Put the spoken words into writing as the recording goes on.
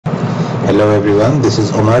Hello everyone, this is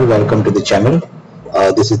Omar. Welcome to the channel.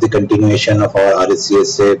 This is the continuation of our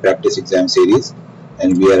RHCSA practice exam series,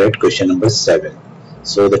 and we are at question number 7.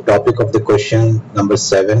 So the topic of the question number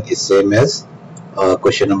 7 is same as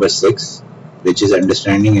question number 6, which is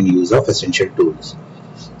understanding and use of essential tools.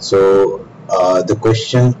 So the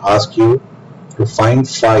question asks you to find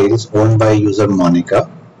files owned by user Monica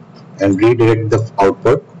and redirect the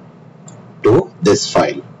output to this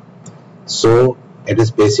file. So it is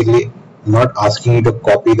basically not asking you to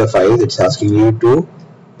copy the files, it's asking you to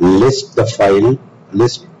find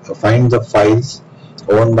the files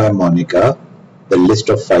owned by Monica, the list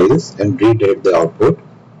of files, and redirect the output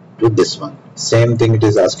to this one. Same thing it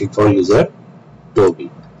is asking for user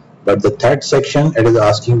Toby. But the third section, it is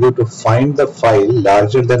asking you to find the file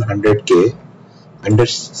larger than 100K under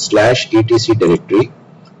 /etc directory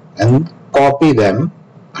and copy them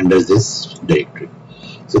under this directory.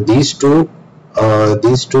 So these two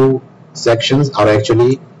sections are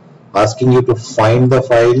actually asking you to find the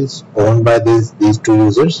files owned by these two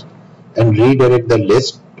users and redirect the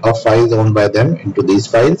list of files owned by them into these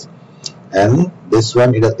files. And this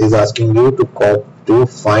one is asking you to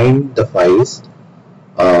find the files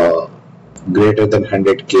greater than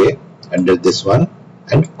 100K under this one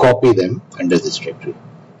and copy them under this directory.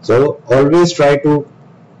 So always try to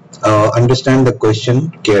understand the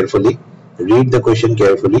question carefully, read the question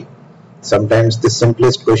carefully. Sometimes the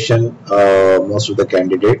simplest question, most of the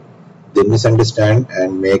candidate, they misunderstand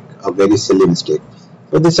and make a very silly mistake.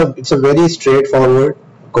 So it's a very straightforward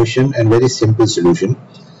question and very simple solution.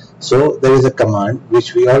 So there is a command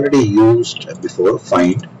which we already used before,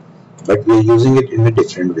 find, but we are using it in a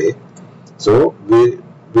different way. So we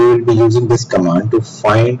will be using this command to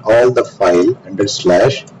find all the file under /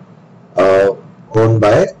 owned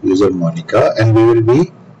by user Monica, and we will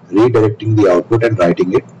be redirecting the output and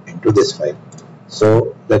writing it into this file.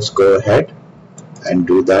 So let's go ahead and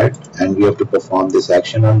do that, and we have to perform this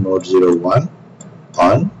action on node 01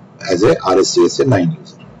 as a RHCSA9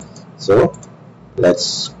 user. So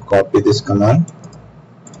let's copy this command,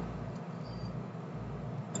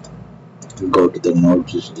 go to the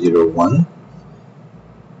node 01,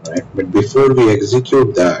 right? But before we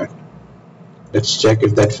execute that, let's check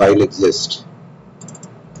if that file exists.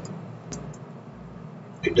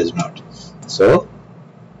 It does not. So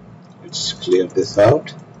let's clear this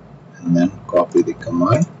out and then copy the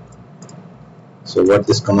command. So what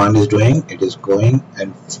this command is doing, it is going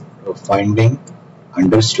and finding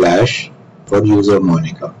under / for user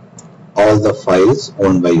Monica all the files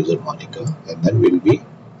owned by user Monica, and then we'll be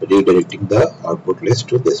redirecting the output list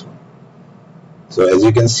to this one. So as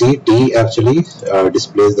you can see, T actually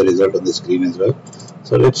displays the result on the screen as well.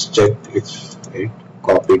 So let's check if it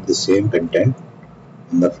copied the same content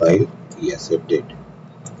in the file. Yes, it did.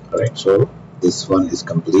 Alright, so this one is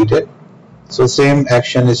completed. So same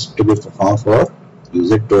action is to be performed for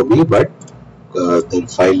user Toby, but the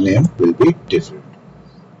file name will be different.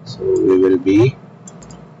 So we will be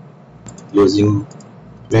using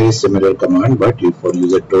very similar command, but for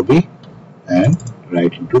user Toby, and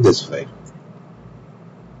write into this file.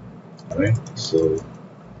 Alright, so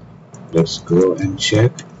let's go and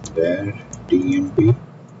check where tmp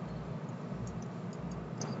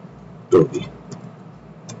Toby.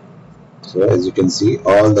 So as you can see,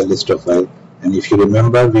 all the list of files, and if you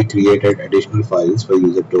remember, we created additional files for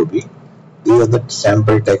user Toby. These are the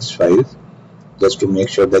sample text files, just to make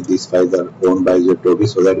sure that these files are owned by user Toby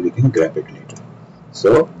so that we can grab it later.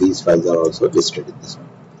 So these files are also listed in this one.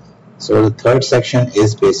 So the third section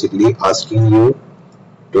is basically asking you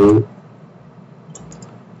to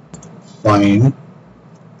find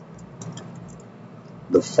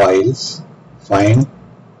the files, find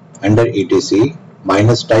under etc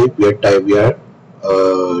minus type. We are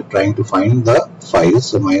trying to find the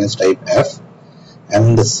files, so minus type F,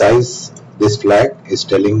 and the size, this flag is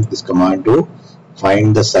telling this command to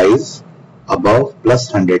find the size above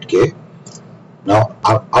plus 100K. Now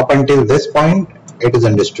up until this point it is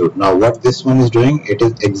understood. Now what this one is doing, it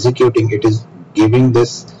is executing, it is giving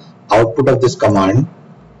this output of this command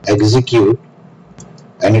execute,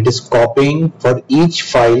 and it is copying for each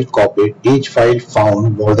file copied, each file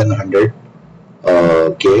found more than 100K,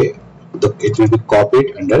 it will be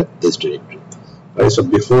copied under this directory. Right, so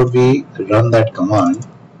before we run that command,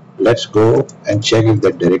 let's go and check if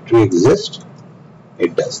that directory exists.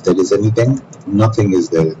 It does. There is nothing is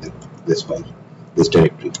there in this file, this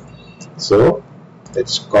directory. So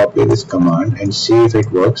let's copy this command and see if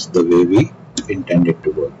it works the way we intended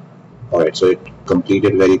to work. Alright, so it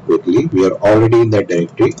completed very quickly. We are already in that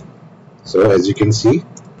directory. So as you can see,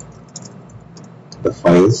 the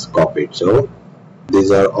files copied. So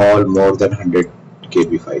these are all more than 100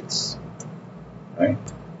 KB files. right?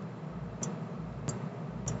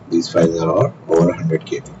 These files are all over 100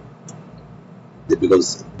 KB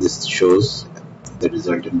because this shows the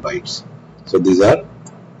result in bytes. So these are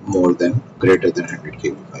more than greater than 100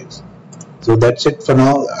 KB files. So that's it for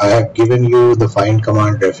now. I have given you the find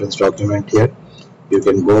command reference document here. You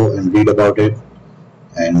can go and read about it.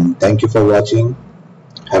 And thank you for watching.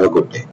 Have a good day.